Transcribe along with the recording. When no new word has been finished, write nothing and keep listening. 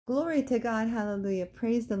Glory to God. Hallelujah.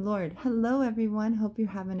 Praise the Lord. Hello, everyone. Hope you're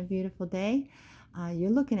having a beautiful day. You're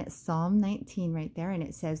looking at Psalm 19 right there, and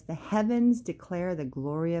it says, "The heavens declare the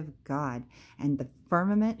glory of God, and the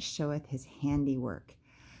firmament showeth his handiwork."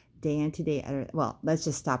 Day into day. Well, let's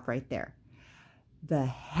just stop right there. The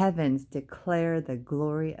heavens declare the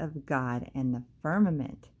glory of God, and the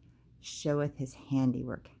firmament showeth his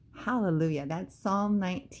handiwork. Hallelujah. That's Psalm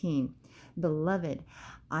 19. Beloved,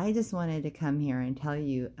 I just wanted to come here and tell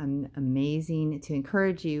you to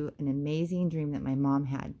encourage you, an amazing dream that my mom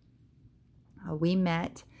had. We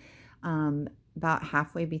met about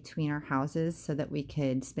halfway between our houses so that we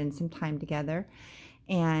could spend some time together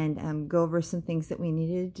and go over some things that we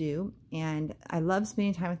needed to do. And I love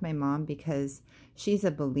spending time with my mom because she's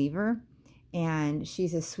a believer, and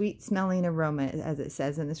she's a sweet smelling aroma, as it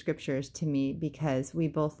says in the scriptures, to me, because we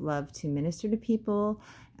both love to minister to people,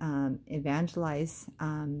 evangelize,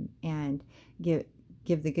 and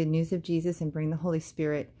give the good news of Jesus and bring the Holy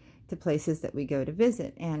Spirit to places that we go to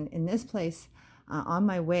visit. And in this place, on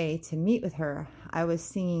my way to meet with her, I was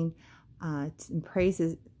singing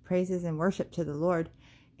praises and worship to the Lord.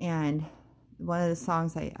 And one of the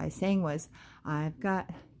songs I sang was, "I've got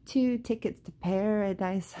 2 tickets to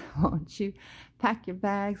paradise. Won't you pack your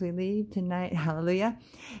bags? We leave tonight." Hallelujah.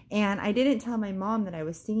 And I didn't tell my mom that I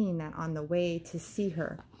was singing that on the way to see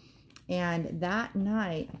her. And that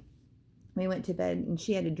night, we went to bed, and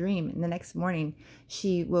she had a dream. And the next morning,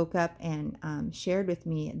 she woke up and shared with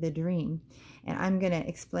me the dream. And I'm going to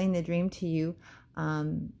explain the dream to you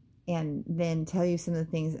and then tell you some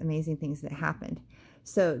of the amazing things that happened.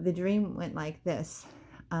 So the dream went like this.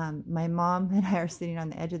 My mom and I are sitting on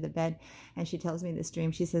the edge of the bed, and she tells me this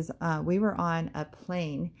dream. She says, we were on a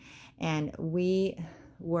plane, and you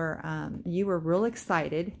were real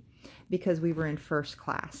excited because we were in first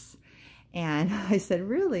class. And I said,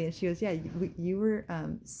 "Really?" And she goes, "Yeah, you were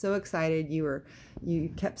so excited. You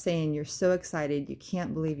kept saying you're so excited. You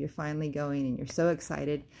can't believe you're finally going, and you're so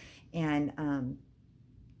excited." And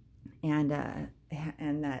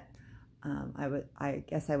that I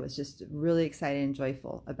guess I was just really excited and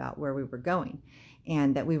joyful about where we were going,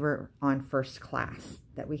 and that we were on first class,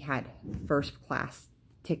 that we had first class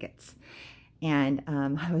tickets. And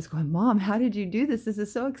I was going, "Mom, how did you do this? This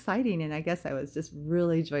is so exciting." And I guess I was just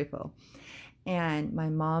really joyful. And my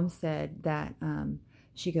mom said that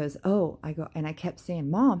she goes, and I kept saying,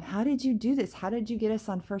 "Mom, how did you do this? How did you get us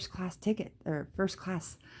on first class ticket or first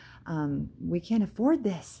class? We can't afford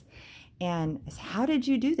this." And I said, "How did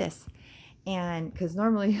you do this?" And because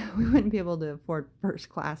normally we wouldn't be able to afford first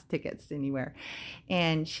class tickets anywhere.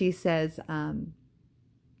 And she says,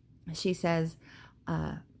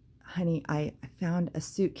 "Honey, I found a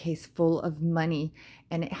suitcase full of money,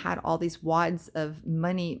 and it had all these wads of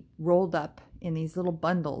money rolled up in these little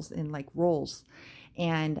bundles in like rolls."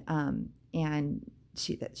 And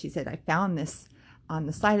she said, "I found this on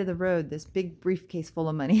the side of the road, this big briefcase full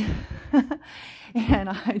of money." And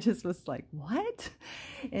I just was like, "What?"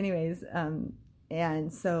 Anyways,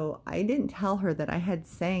 and so I didn't tell her that I had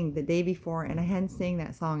sang the day before, and I hadn't sang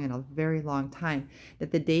that song in a very long time,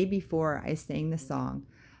 that the day before I sang the song,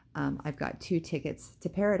 I've got 2 tickets to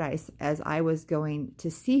paradise, as I was going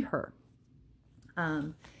to see her,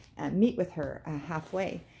 and meet with her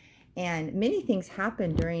halfway. And many things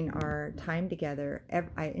happened during our time together.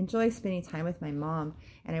 I enjoy spending time with my mom,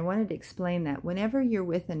 and I wanted to explain that whenever you're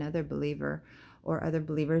with another believer or other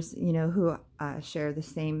believers, who share the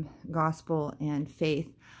same gospel and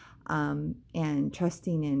faith and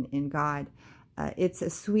trusting in God, it's a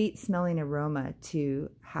sweet smelling aroma to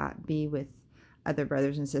be with other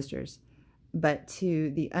brothers and sisters. But to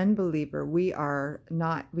the unbeliever, we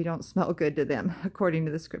don't smell good to them, according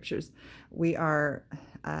to the scriptures. We are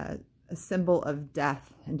a symbol of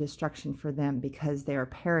death and destruction for them because they are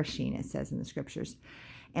perishing, it says in the scriptures.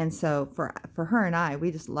 And so for her and I,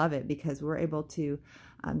 we just love it because we're able to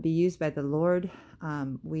be used by the Lord.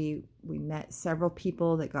 We met several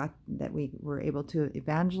people that we were able to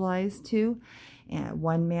evangelize to, and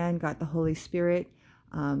one man got the Holy Spirit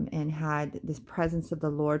and had this presence of the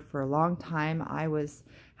Lord for a long time. I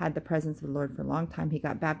had the presence of the Lord for a long time. He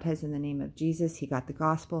got baptized in the name of Jesus. He got the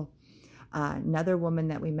gospel. Another woman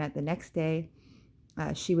that we met the next day,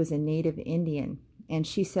 she was a native Indian, and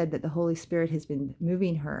she said that the Holy Spirit has been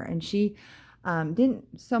moving her. And she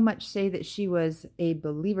didn't so much say that she was a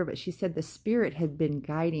believer, but she said the Spirit had been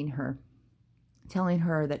guiding her, telling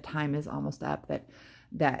her that time is almost up,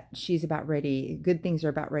 that she's about ready, good things are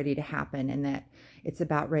about ready to happen, and that it's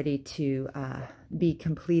about ready to be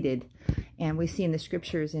completed. And we see in the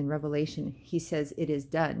scriptures in Revelation, he says, "It is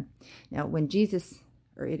done." Now, when Jesus,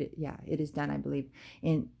 it is done, I believe.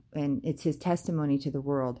 And and it's his testimony to the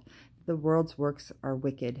world. The world's works are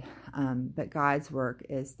wicked, but God's work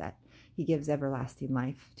is that he gives everlasting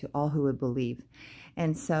life to all who would believe.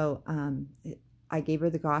 And so I gave her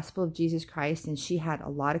the gospel of Jesus Christ, and she had a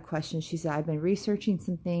lot of questions. She said, I've been researching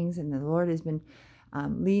some things, and the Lord has been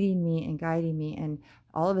leading me and guiding me. And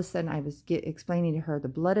all of a sudden I was explaining to her the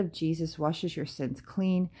blood of Jesus washes your sins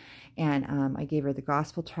clean. And I gave her the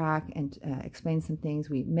gospel track and explained some things.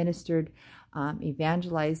 We ministered,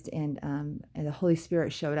 evangelized, and the Holy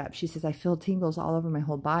Spirit showed up. She says, I feel tingles all over my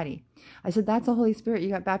whole body. I said, that's the Holy Spirit. You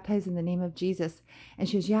got baptized in the name of Jesus. And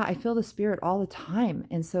she goes, yeah, I feel the Spirit all the time.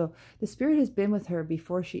 And so the Spirit has been with her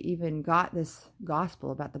before she even got this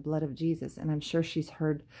gospel about the blood of Jesus. And I'm sure she's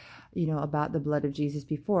heard, about the blood of Jesus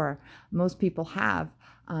before. Most people have,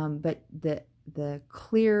 but the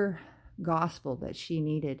clear gospel that she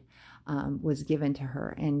needed was given to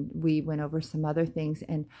her. And we went over some other things.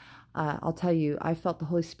 And I'll tell you, I felt the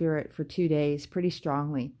Holy Spirit for 2 days pretty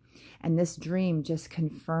strongly. And this dream just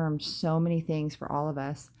confirmed so many things for all of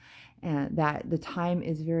us, and that the time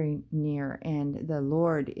is very near, and the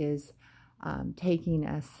Lord is taking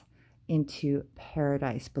us into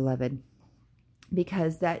paradise, beloved.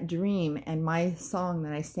 Because that dream and my song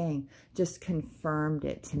that I sang just confirmed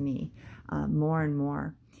it to me more and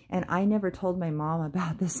more. And I never told my mom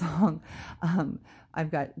about the song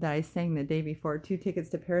I've got that I sang the day before, 2 Tickets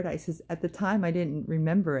to Paradise. Because at the time I didn't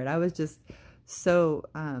remember it. I was just so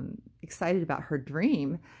excited about her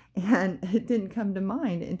dream, and it didn't come to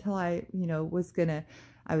mind until I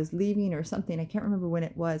was leaving or something. I can't remember when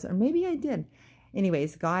it was, or maybe I did.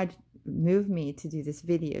 Anyways, God moved me to do this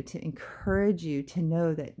video to encourage you to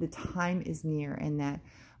know that the time is near and that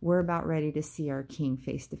we're about ready to see our King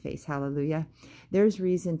face to face. Hallelujah. There's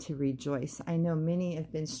reason to rejoice. I know many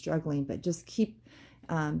have been struggling, but just keep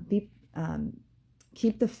the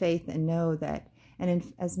faith and know that. And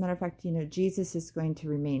as a matter of fact, Jesus is going to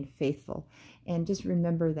remain faithful. And just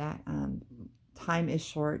remember that time is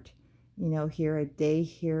short. Here, a day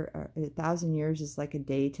here, 1,000 years is like a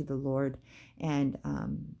day to the Lord. And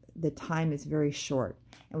the time is very short.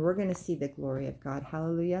 And we're going to see the glory of God.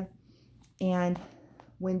 Hallelujah. And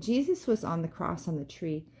when Jesus was on the cross on the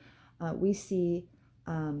tree, we see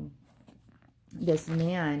this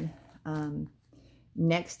man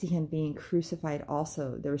next to him being crucified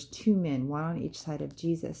also. There was 2 men, one on each side of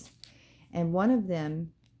Jesus. And one of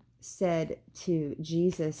them said to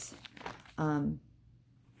Jesus,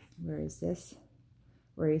 where is this?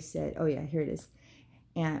 Where he said, oh yeah, here it is.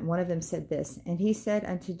 And one of them said this, and he said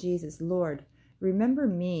unto Jesus, Lord, remember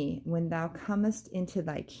me when thou comest into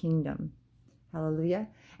thy kingdom. Hallelujah.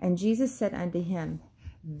 And Jesus said unto him,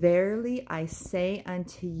 verily I say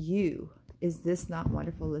unto you, is this not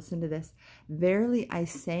wonderful? Listen to this. Verily I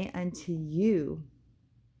say unto you,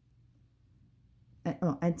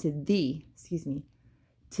 unto thee,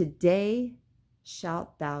 today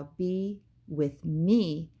shalt thou be with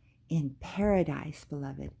me in paradise,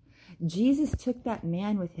 beloved. Jesus took that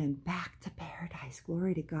man with him back to paradise.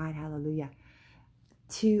 Glory to God. Hallelujah.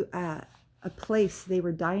 To a place. They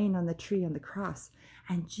were dying on the tree on the cross.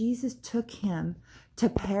 And Jesus took him to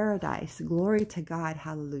paradise. Glory to God.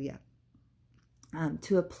 Hallelujah.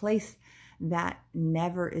 To a place that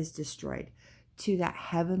never is destroyed. To that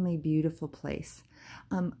heavenly, beautiful place.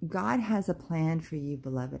 God has a plan for you,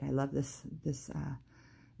 beloved. I love this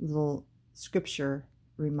little scripture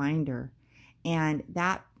reminder. And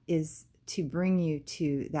that is to bring you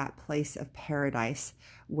to that place of paradise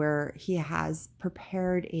where he has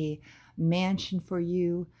prepared a mansion for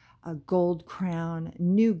you, a gold crown,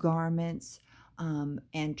 new garments,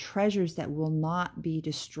 and treasures that will not be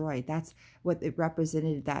destroyed. That's what it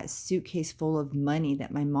represented, that suitcase full of money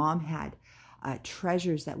that my mom had,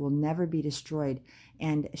 treasures that will never be destroyed.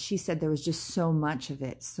 And she said there was just so much of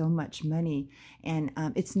it, so much money. And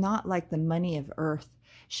it's not like the money of earth.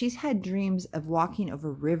 She's had dreams of walking over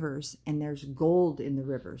rivers, and there's gold in the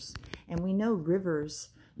rivers. And we know rivers,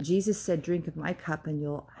 Jesus said, drink of my cup and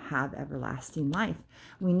you'll have everlasting life.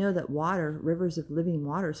 We know that water, rivers of living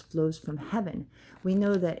waters, flows from heaven. We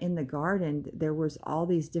know that in the garden, there was all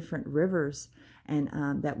these different rivers and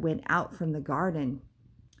that went out from the garden.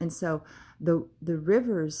 And so the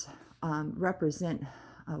rivers represent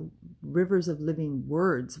rivers of living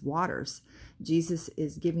waters. Jesus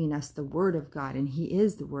is giving us the word of God, and he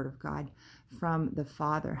is the word of God from the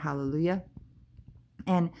Father. Hallelujah.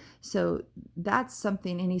 And so that's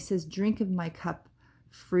something, and he says, drink of my cup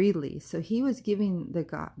freely. So he was giving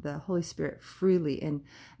the Holy Spirit freely. And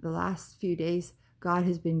the last few days, God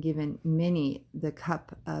has been given many the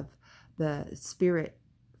cup of the Spirit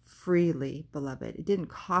freely, beloved. It didn't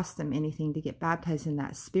cost them anything to get baptized in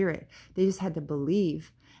that Spirit. They just had to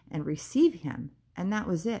believe and receive him. And that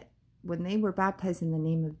was it. When they were baptized in the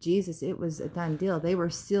name of Jesus, it was a done deal. They were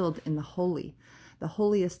sealed in the holy, the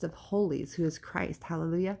holiest of holies, who is Christ.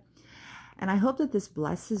 Hallelujah. And I hope that this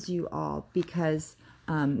blesses you all, because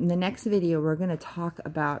in the next video, we're going to talk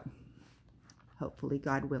about, hopefully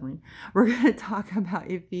God willing, we're going to talk about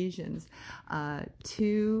Ephesians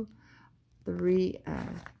 2, 3,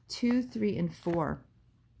 and 4,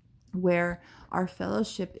 where our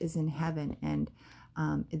fellowship is in heaven, and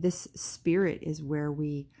this spirit is where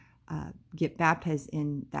we get baptized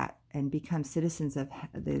in that and become citizens of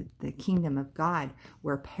the kingdom of God,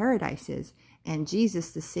 where paradise is. And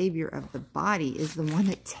Jesus, the Savior of the body, is the one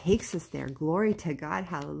that takes us there. Glory to God.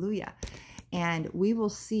 Hallelujah. And we will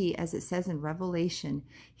see, as it says in Revelation,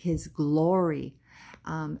 his glory.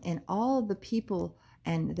 And all the people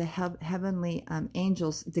and the heavenly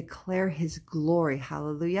angels declare his glory.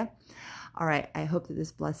 Hallelujah. All right. I hope that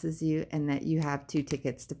this blesses you and that you have 2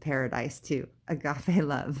 tickets to paradise too. Agape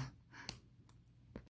love.